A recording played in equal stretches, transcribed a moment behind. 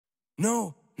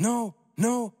no heroes.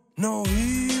 No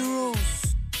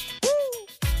heroes.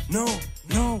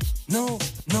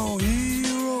 No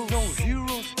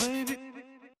heroes, baby.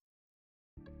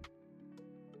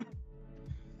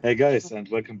 Hey guys, and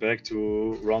welcome back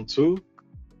to round 2.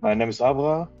 My name is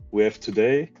Abra. We have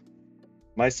today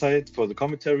my side for the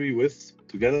commentary with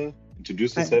together.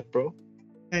 Introduce yourself, bro.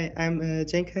 Hi, I'm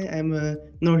Jenkai. I'm a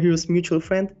noHEROES mutual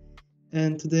friend,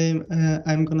 and today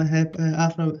I'm gonna help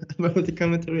Afra about the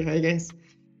commentary. Hi guys.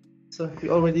 So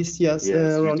you already see us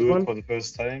Yes, we round do one. it for the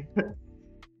first time.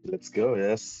 Let's go.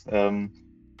 Yes.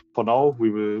 For now,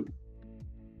 we will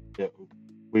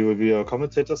be our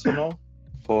commentators for now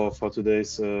for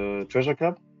today's Treasure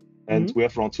Cup, and we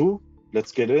have round 2.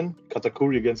 Let's get in.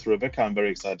 Katakuri against Rebecca. I'm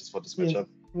very excited for this matchup.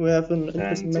 We have an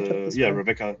interesting matchup this time.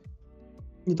 Rebecca.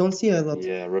 You don't see a lot.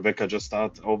 Yeah, Rebecca just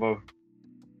start over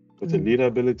with the leader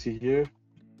ability here. It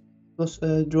was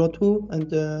draw 2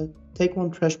 and take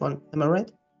 1, trash 1. Am I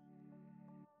right?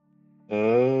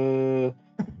 The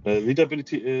leader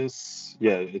ability is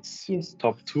it's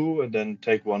top 2 and then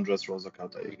take 1 dress rosa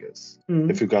card, I guess.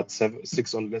 If you got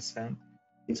 6 or less hand.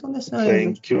 6 on less hand.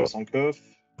 Playing Kyros on curve.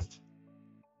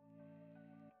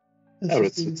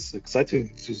 It's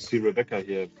exciting to see Rebecca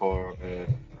here for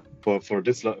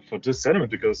this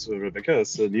tournament, because Rebecca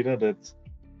is a leader that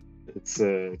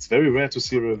it's very rare to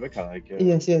see Rebecca. Like,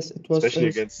 yes, it was especially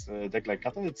against a deck like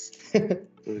Kata. It's an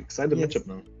exciting matchup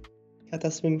now. Kata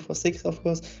swing for 6, of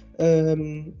course.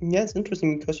 It's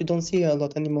interesting because you don't see her a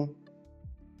lot anymore.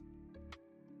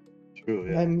 True,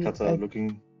 yeah. Kata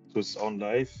looking to his own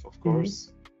life, of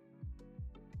course.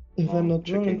 If I'm not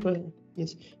wrong,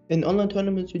 yes. In online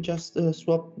tournaments, you just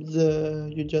swap the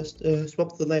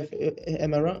life.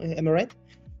 Am I right?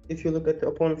 If you look at the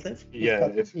opponent's life. Yeah.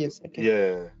 Yes. Okay.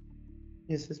 Yeah.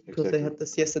 Yes, it's because I had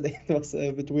this yesterday. It was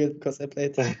a bit weird because I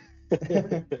played. I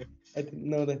didn't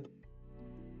know that.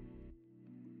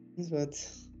 But.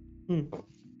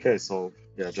 Okay, so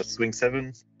just swing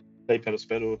 7, play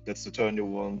Pedo. That's the turn you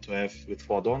want to have with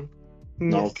 4 Dawn.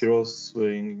 Now Kyros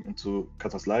swing into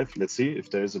Kata's life. Let's see if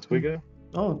there is a trigger.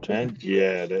 Oh, trigger. And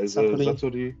there is a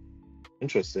Satori.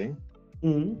 Interesting.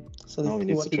 So now he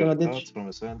needs to trade cards from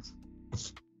his hand.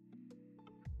 It's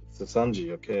a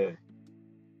Sanji, okay.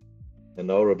 And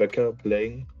now Rebecca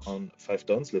playing on 5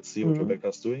 Dons. Let's see what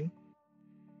Rebecca's doing.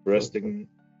 Resting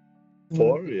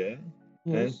 4,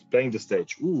 and playing the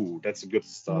stage. Ooh, that's a good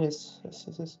start. Yes.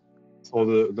 So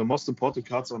the most important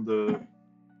cards on the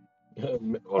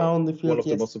on the field, one of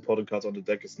the most important cards on the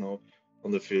deck is now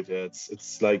on the field. Yeah,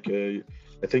 it's like I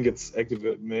think it's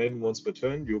activate main once per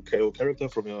turn. You KO character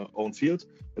from your own field,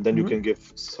 and then you can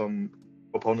give some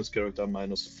opponent's character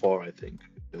 -4. I think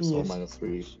or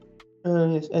 -3.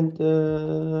 Yes, and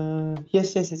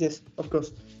yes, of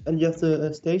course. And you have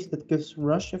the stage that gives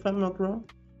rush, if I'm not wrong.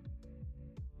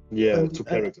 Yeah, 2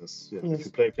 characters. If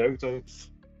you play a character,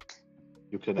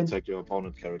 you can attack your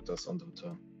opponent characters on the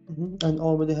turn. And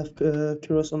already have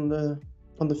Kyros on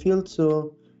the field,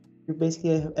 so you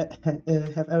basically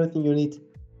have everything you need.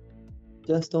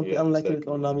 Just don't be unlucky with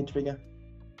Onami trigger.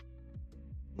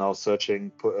 Now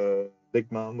searching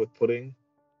Big Mom with Pudding.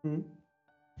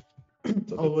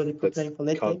 So already preparing for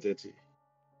late game.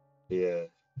 Yeah,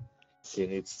 he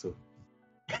needs to.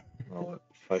 Now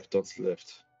 5 dots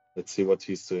left. Let's see what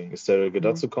he's doing. Is there a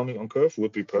Gedatsu coming on curve?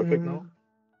 Would be perfect now.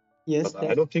 Yes. But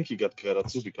I don't think he got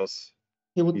Gedatsu because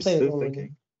he would he's play still it already.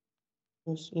 thinking.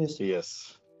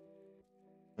 Yes.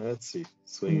 Let's see.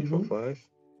 Swinging for 5.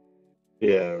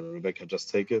 Yeah, Rebecca, just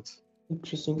take it.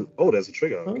 Interesting. Oh, there's a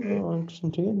trigger. Okay. Oh,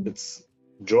 interesting trigger. It's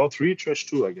draw 3, trash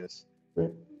 2, I guess.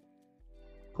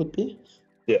 Could be.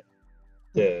 Yeah,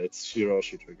 it's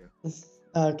Shirashi trigger.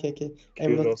 Okay.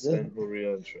 Kyros and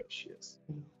Maria and trash, yes.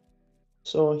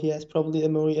 So he has probably a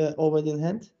Maria already in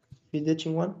hand. He's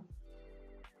ditching 1.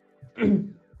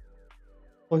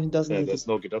 Or he doesn't need there's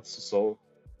no Gedatsu, so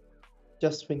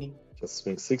just swinging. Just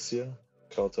swing 6 here,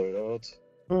 counter it out.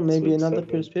 Oh, maybe another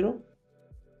Piro?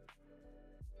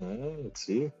 Let's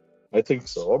see. I think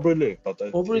so. Aubrey, but I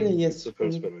think yes. It's a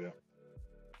Piro, yeah.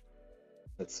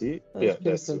 Let's see.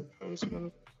 That's a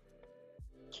Piro.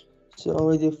 So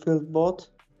already filled board.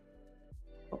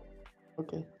 Oh,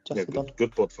 okay, just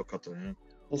good board for Kata, yeah.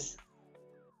 Yes.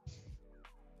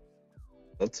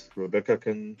 But Rebecca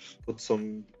can put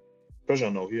some pressure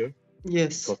now here.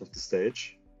 Yes. Because of the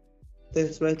stage.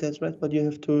 That's right. But you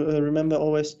have to remember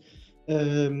always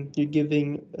you're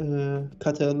giving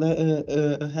Kata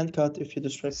a hand card if you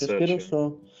destroy the Piro,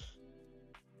 so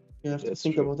you have to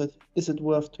think about it. Is it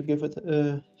worth to give it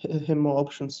him more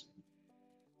options?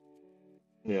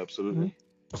 Yeah, absolutely.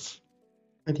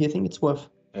 And you think it's worth?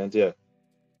 And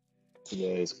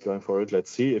Yeah, he's going for it.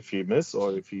 Let's see if he miss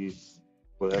or if he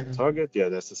will have a target. Yeah,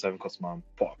 that's the 7-cost mom.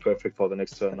 Perfect for the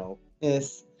next turn now.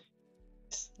 Yes.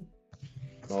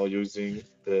 Now using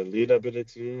the lead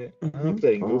ability.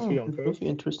 Playing Luffy on curve. Luffy,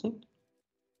 interesting.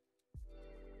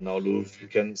 Now Luffy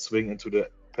can swing into the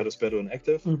Pedospedo and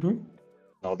active.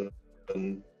 Now the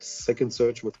second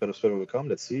search with Pedospedo will come.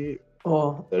 Let's see.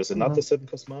 Oh, There's another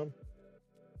 7-cost mom.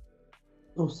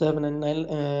 Oh, 7 and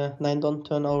 9 don't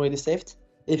turn already saved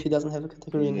if he doesn't have a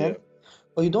category in hand.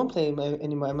 Oh, you don't play him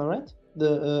anymore, am I right?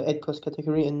 The 8-cost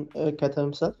category in Kata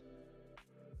himself?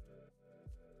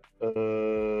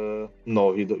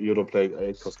 No, you don't play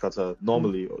 8-cost Kata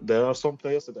normally. There are some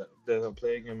players that are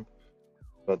playing him,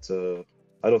 but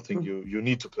I don't think you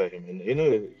need to play him. In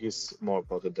Inu, he's more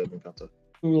important than in Kata.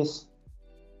 Yes.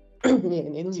 Yeah,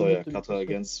 in Inu, so yeah, Kata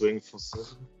again swing for 7.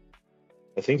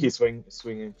 I think he's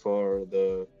swinging for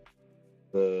the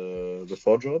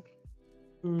 4-drop.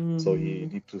 So you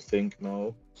need to think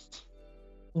now.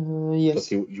 Yes.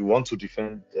 Because you want to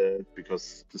defend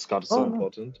because this card is so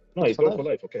important. No, he's going for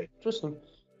life. Okay. Interesting.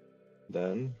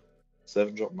 Then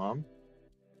 7-drop mom.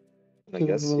 And I Give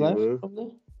guess him he a life, will.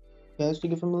 probably. He has to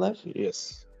give him a life.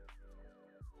 Yes.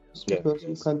 Because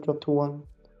you can't drop to 1.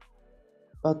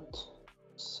 But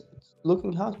it's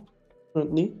looking hard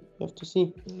currently. You have to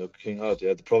see. Looking hard.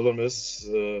 Yeah. The problem is,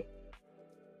 to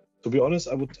be honest,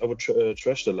 I would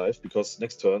trash the life because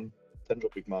next turn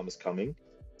 10-drop big mom is coming.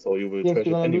 So you will trash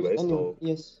it anyway. So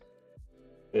yes.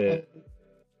 Yeah,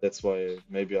 that's why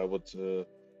maybe I would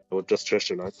just trash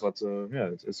the life. But yeah,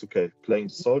 it's okay. Playing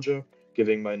the soldier,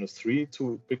 giving -3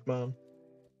 to Big Mom.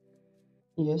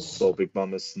 Yes. So Big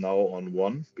Mom is now on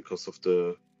 1 because of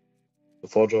the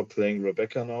 4-drop playing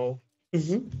Rebecca now.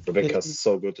 Rebecca's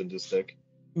so good in this deck.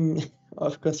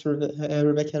 Of course, Rebecca and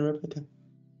Rebecca.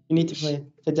 You need to play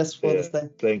it just for this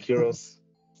deck. Playing heroes.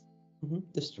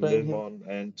 Destroying him. Lilmon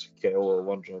and KO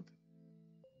 1-drop.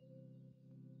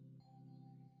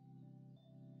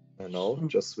 And now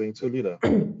just swing to leader.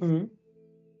 Let's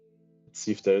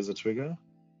see if there is a trigger.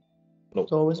 No,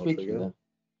 it's always no trigger.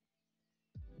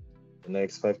 The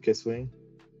next 5k swing.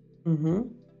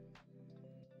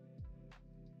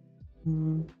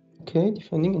 Okay,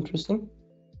 defending, interesting.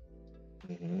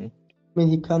 I mean,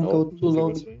 he can't go too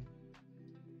low.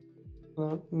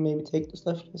 Maybe take the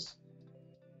stuff, yes.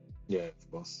 Yeah,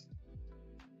 of course.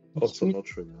 Also no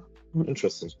trigger.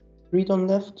 Interesting. Read on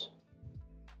left.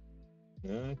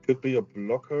 Yeah, could be a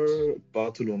blocker,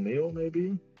 Bartolomeo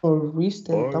maybe. Or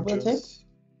restand double just... attack.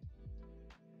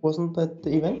 Wasn't that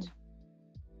the event?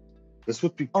 This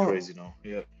would be crazy now.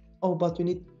 Yeah. Oh, but you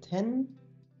need 10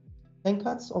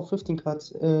 cards or 15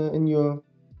 cards in your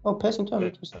passing turn.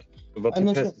 Interesting. But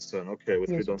you passed this turn, okay, with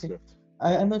 3 dons left.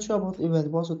 I'm not sure about the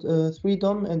event. Was it 3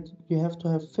 don and you have to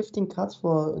have 15 cards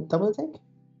for double attack?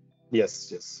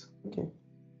 Yes. Okay.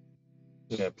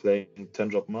 Yeah, playing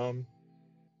 10-drop mom.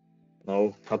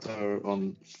 Now Kata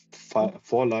on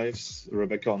 4 lives,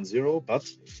 Rebecca on 0, but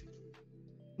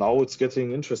now it's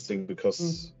getting interesting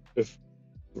because if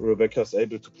Rebecca is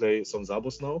able to play some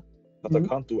Zabos now, Kata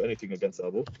can't do anything against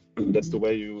Zabo. That's the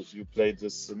way you play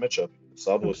this matchup.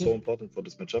 Zabo is so important for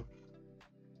this matchup.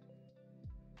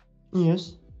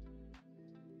 Yes.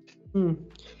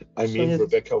 I mean,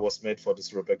 Rebecca was made for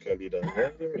this Rebecca leader.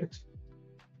 Yeah, you're right.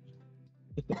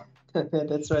 Yeah,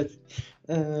 that's right.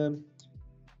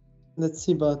 Let's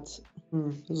see, but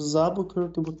Zabo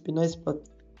currently would be nice, but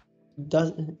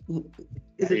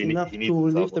is it enough to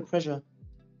relieve the pressure?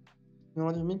 You know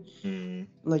what I mean?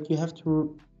 Like you have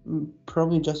to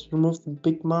probably just remove the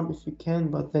big mom if you can,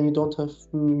 but then you don't have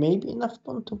maybe enough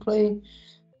fun to play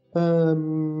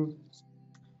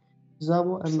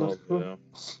Zabo. I'm not sure. Yeah.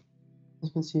 You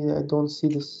can see I don't see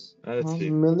this see.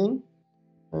 milling.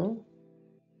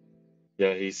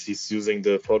 Yeah, he's using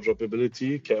the 4-drop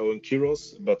ability, KO and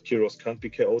Kyros, but Kyros can't be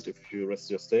KO'd if you rest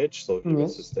your stage, so he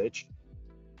rests his stage.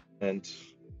 And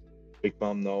Big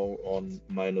Mom now on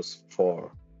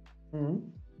 -4.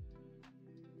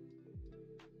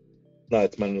 No,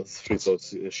 it's -3, so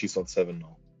she's on 7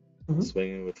 now.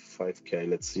 Swinging with 5k,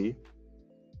 let's see.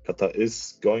 Kata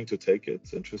is going to take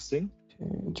it, interesting.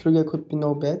 Trigger could be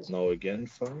no bad. Now again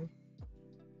 5.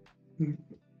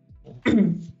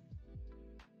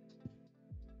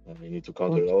 And we need to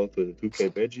counter it out with a 2k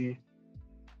Veggie.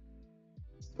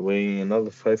 Weighing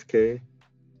another 5k.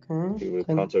 He will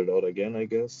counter it out again, I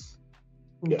guess.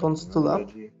 Don't still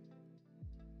up.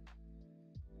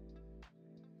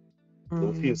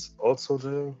 Luffy is also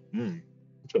there.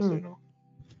 Interesting now.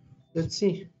 Let's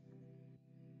see.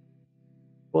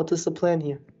 What is the plan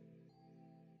here?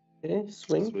 Okay,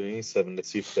 swing. Swing 7. Let's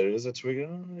see if there is a trigger.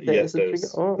 There is a there trigger.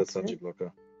 is. Oh, that's Sanji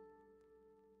blocker.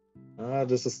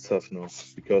 This is tough now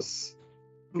because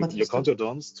But you he's count your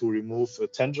dons to remove a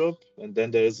 10 drop, and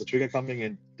then there is a trigger coming,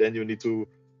 and then you need to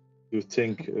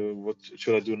think what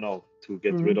should I do now to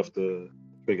get rid of the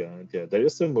trigger. And yeah, there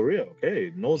is the Maria.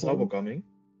 Okay, no Sabo coming.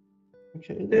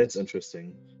 Okay, That's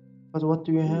interesting. But what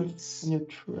do you have It's- in your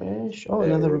trash? Oh,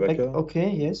 another Rebecca. Okay,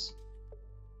 yes.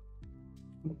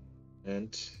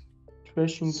 And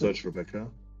Trashing search Rebecca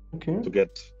Okay. to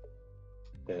get.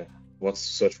 Wants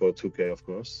to search for a 2K, of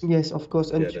course. Yes, of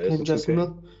course, and Yeah, you there is can a just 2K.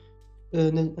 milk.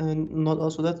 Not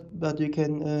also that, but you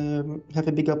can have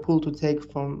a bigger pool to take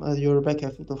from your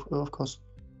Rebecca, of course.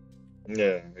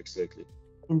 Yeah, exactly.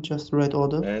 In just right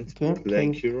order. And Okay.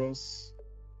 playing heroes.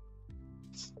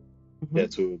 Yeah,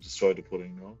 to destroy the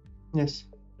pudding now. Yes.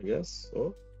 I guess.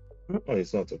 Oh,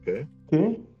 he's not okay.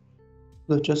 Okay.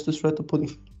 So just destroy the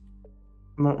pudding.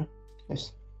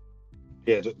 Yes.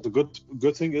 Yeah, the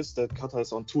good thing is that Kata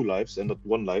is on 2 lives and not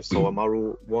 1 life, so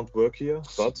Amaru won't work here,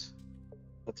 but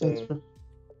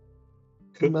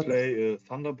could play a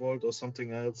Thunderbolt or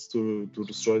something else to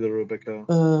destroy the Rebecca.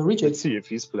 Reject. Let's see if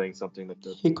he's playing something like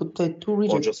that. He could play 2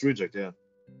 rejects. Or just reject, yeah.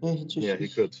 Yeah, he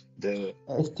could.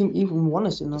 I think even 1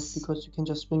 is enough because you can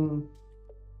just swing.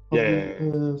 1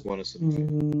 is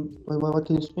enough. What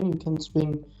can you swing? You can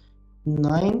swing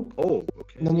 9. Oh,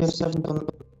 okay. Then you have 7 on.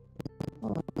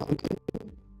 Okay.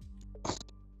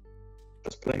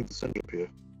 Just playing the center here.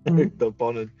 The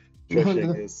opponent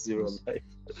trashing is 0 life.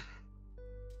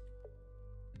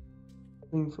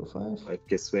 Swing for 5.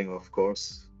 5K swing, of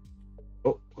course.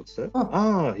 Oh, what's that?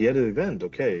 He had an event.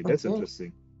 Okay, that's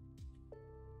interesting.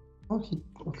 Oh,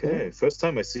 okay. First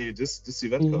time I see this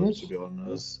event card, to be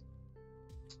honest.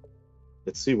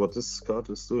 Let's see what this card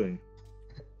is doing.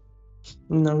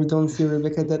 No, we don't see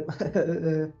Rebecca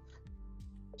that.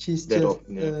 She's that just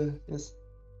often, yes.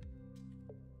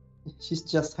 She's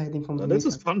just hiding from the. This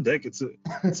is fun deck. It's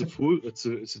a full. It's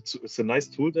a nice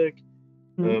tool deck.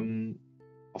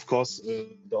 Of course,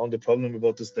 the only problem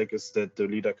about this deck is that the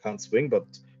leader can't swing. But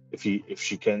if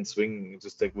she can swing,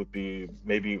 this deck would be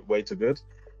maybe way too good.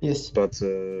 Yes. But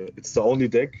it's the only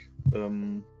deck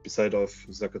beside of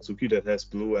Sakatsuki that has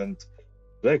blue and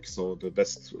black, so the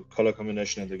best color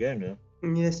combination in the game. Yeah.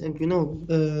 Yes, and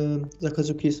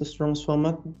Sakatsuki is the strongest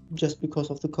format just because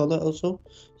of the color also.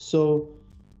 So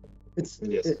it's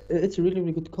a really,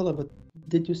 really good color. But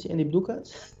did you see any blue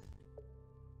cards?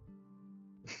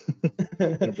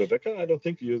 And Rebecca, I don't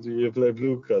think you play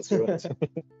blue cards, right?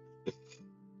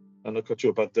 I'm not quite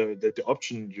sure, but the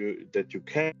option that you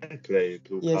can play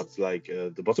blue cards like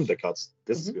the bottom deck cards,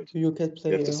 this is good. You can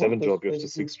play. You have the 7 drop, you have the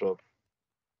 6 drop.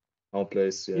 Home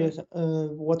place, yeah. Yes.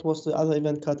 What was the other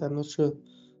event card? I'm not sure.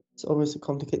 It's always a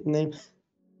complicated name.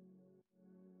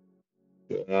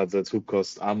 The 2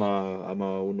 cost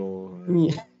Ama Uno.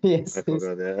 Yes. I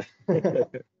forgot, yeah.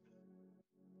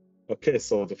 Okay,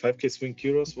 so the 5K swing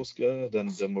Kyros was good, then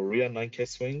the Maria 9K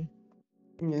swing.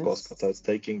 Yes. Of course, Kata is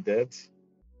taking that.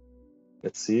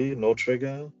 Let's see, no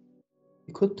trigger.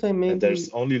 You could play maybe. And there's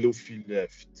only Luffy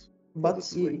left. But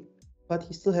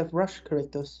he still have rush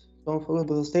characters. Don't forget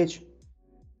about the stage.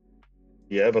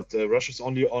 Yeah, but rush is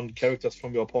only on characters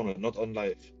from your opponent, not on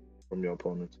life from your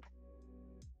opponent.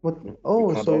 What?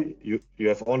 Oh, so you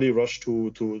have only rush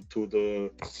to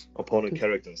the opponent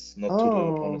characters, not to the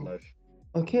opponent life.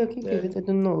 Okay, yeah. I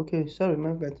don't know. Okay, sorry,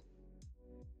 my bad.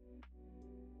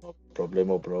 No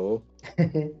problemo, bro.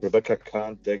 Rebecca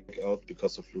can't deck out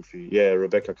because of Luffy. Yeah,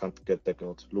 Rebecca can't get deck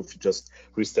out. Luffy just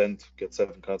restand, get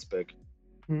 7 cards back.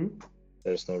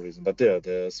 There's no reason. But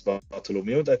there's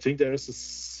Bartolomeo, and I think there is a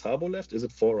Sabo left. Is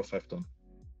it 4 or 5 done?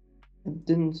 I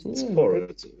didn't see. It's 4.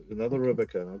 It's another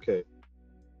Rebecca. Okay.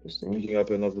 Picking up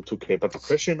another 2K. But the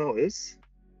question now is.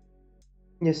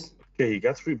 Yes. Okay, he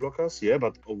got 3 blockers, yeah,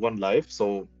 but 1 life.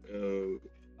 So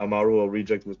Amaru or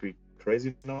reject would be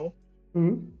crazy now.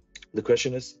 The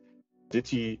question is,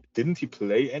 didn't he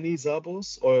play any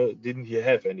Zabos or didn't he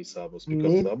have any Zabos?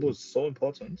 Because Zabo is so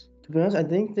important. To be honest, I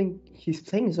don't think he's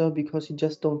playing Zabo because he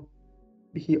just don't.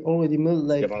 He already milled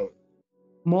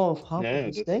more of half of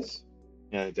his deck.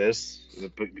 Yeah,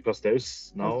 because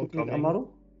there's now coming Amaru.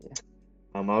 Yeah.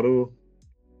 Amaru,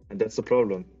 and that's the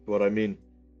problem. What I mean.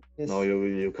 Yes. Now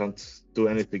you can't do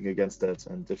anything against that,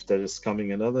 and if there is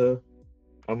coming another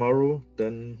Amaru,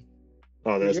 then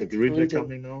there's a reject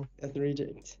coming now. That's a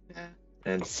reject. Yeah.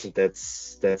 And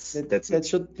that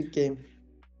should be game.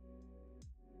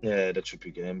 Yeah, that should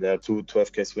be game. There are 2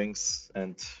 12K swings,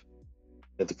 and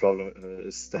the problem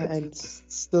is that. And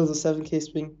still the 7K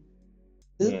swing.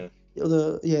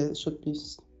 It should be.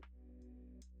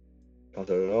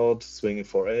 Counter out, swinging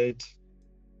for 8.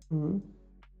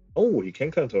 Oh, he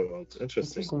can counter out.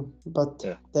 Interesting. But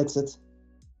that's it.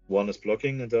 one is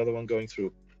blocking and the other one going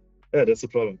through. Yeah, that's the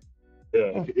problem.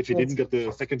 Yeah, Oh, if he yes. didn't get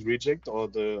the second reject or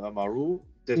the Amaru,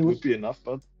 that He would would- be enough.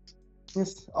 But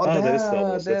Yes. Oh, there is Sabo.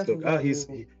 Let's there's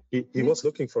look. He was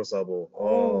looking for Sabo.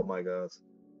 Oh my god.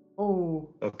 Oh,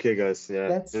 Okay, guys. Yeah,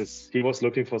 That's- he was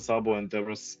looking for Sabo, and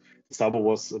Sabo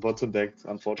was bottom decked.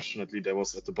 Unfortunately, that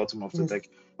was at the bottom of the Yes. deck.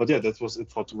 But yeah, that was it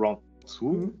for round 2.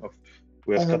 Mhm.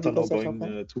 We have I hope Kata you now guys are going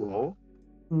fine. 2-0.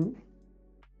 Mhm.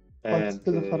 But And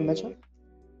still a fun matchup.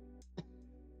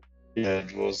 yeah,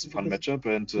 it was a fun Because- matchup,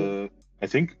 and I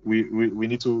think we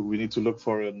need to look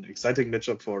for an exciting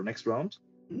matchup for next round.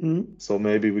 Mhm. So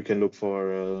maybe we can look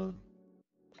for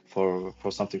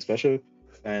something special.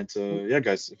 And yeah,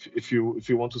 guys, if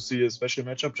you want to see a special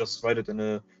matchup, just write it in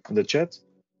the chat,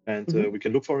 and Mhm. we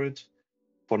can look for it.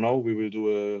 For now, we will do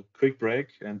a quick break,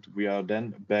 and we are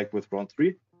then back with round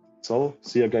 3. So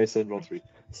see you guys in round 3.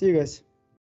 See you guys.